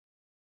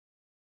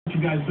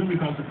you guys do,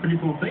 because the pretty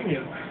cool thing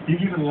is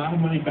you're giving a lot of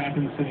money back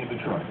in the city of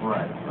Detroit.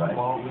 Right.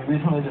 Well, we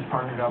recently just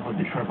partnered up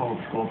with the Detroit Public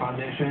School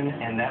Foundation,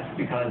 and that's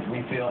because we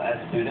feel as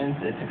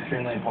students it's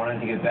extremely important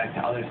to give back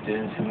to other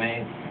students who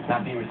may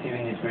not be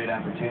receiving these great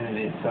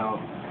opportunities. So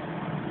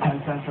 10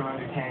 cents from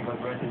every can goes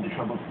right to the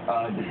Detroit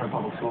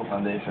Public School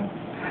Foundation.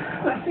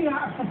 Let's see,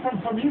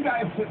 from you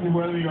guys sitting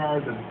where you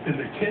are in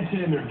the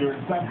kitchen or doing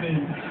something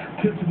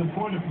to the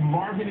point of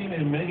marketing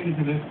and making it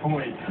to this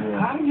point,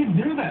 how did you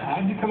do that?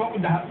 How did you come up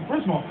with that?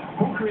 First of all,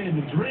 who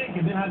created the drink,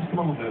 and then how did you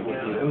come up with it?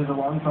 It was a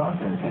long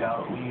process. You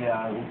know,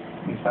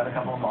 we spent a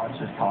couple of months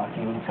just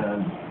talking to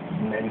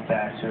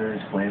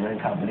manufacturers,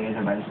 flavoring companies.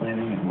 Eventually,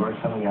 we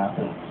worked something out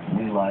that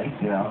we liked.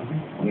 You know,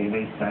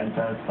 they sent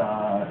us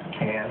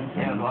cans.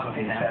 Yeah, a lot of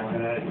people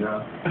tested it. You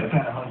know, we're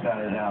kind of hooked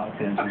on it now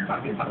because we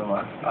like it so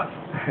much.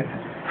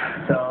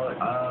 So it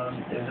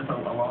was just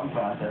a long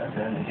process,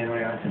 and here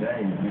we are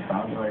today. We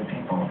found the right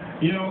people.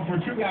 You know, for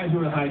two guys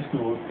who are in high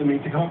school, I mean,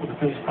 to come up with a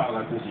finished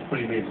product, this is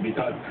pretty amazing,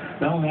 because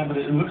not only that, but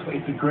it looks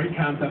like it's a great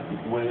concept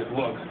when it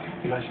looks.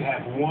 Because you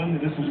have one,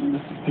 this is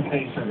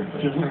today's sugar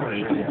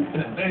free,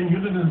 and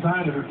you're the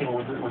designer who came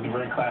up with the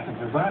very classic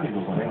design that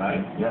goes on,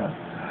 right? Yeah.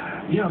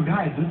 You know,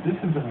 guys, this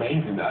is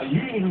amazing.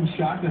 You ain't even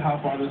shocked at how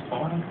far this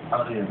gone?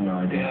 Oh, we have no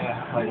idea.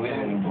 Yeah, like we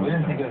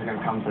didn't think it was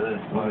gonna come to this.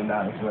 We did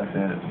not expect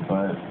it,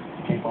 but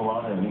people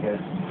love it. We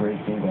get great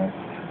feedback.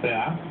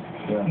 Yeah.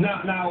 Yeah.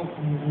 Now,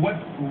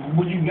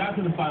 when you got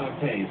to the final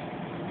taste,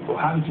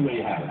 how did you know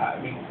you had it?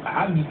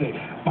 How did you say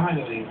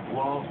finally?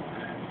 Well,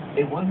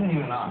 it wasn't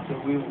even us.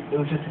 It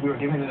was just we were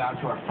giving it out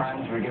to our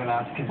friends. We were giving it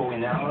out to people we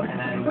know, and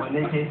then when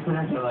they tasted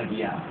it, they're like,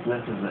 "Yeah,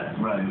 this is it."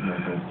 Right.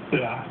 Exactly.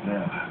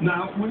 Yeah.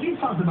 Now, when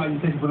you talked about you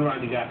taking it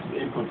around, you got some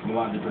input from a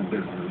lot of different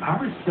businesses. How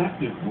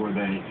receptive were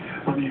they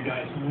from you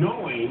guys,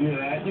 knowing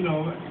that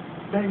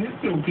hey, this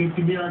still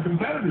could be our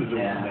competitors?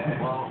 Yeah.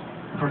 Well,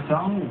 for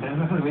some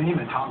businesses, we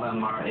didn't even tell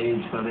them our age,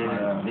 so they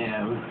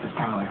it was just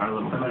kind of like our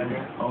little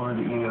secret. Over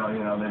the email,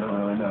 they don't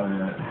really know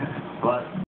yet. But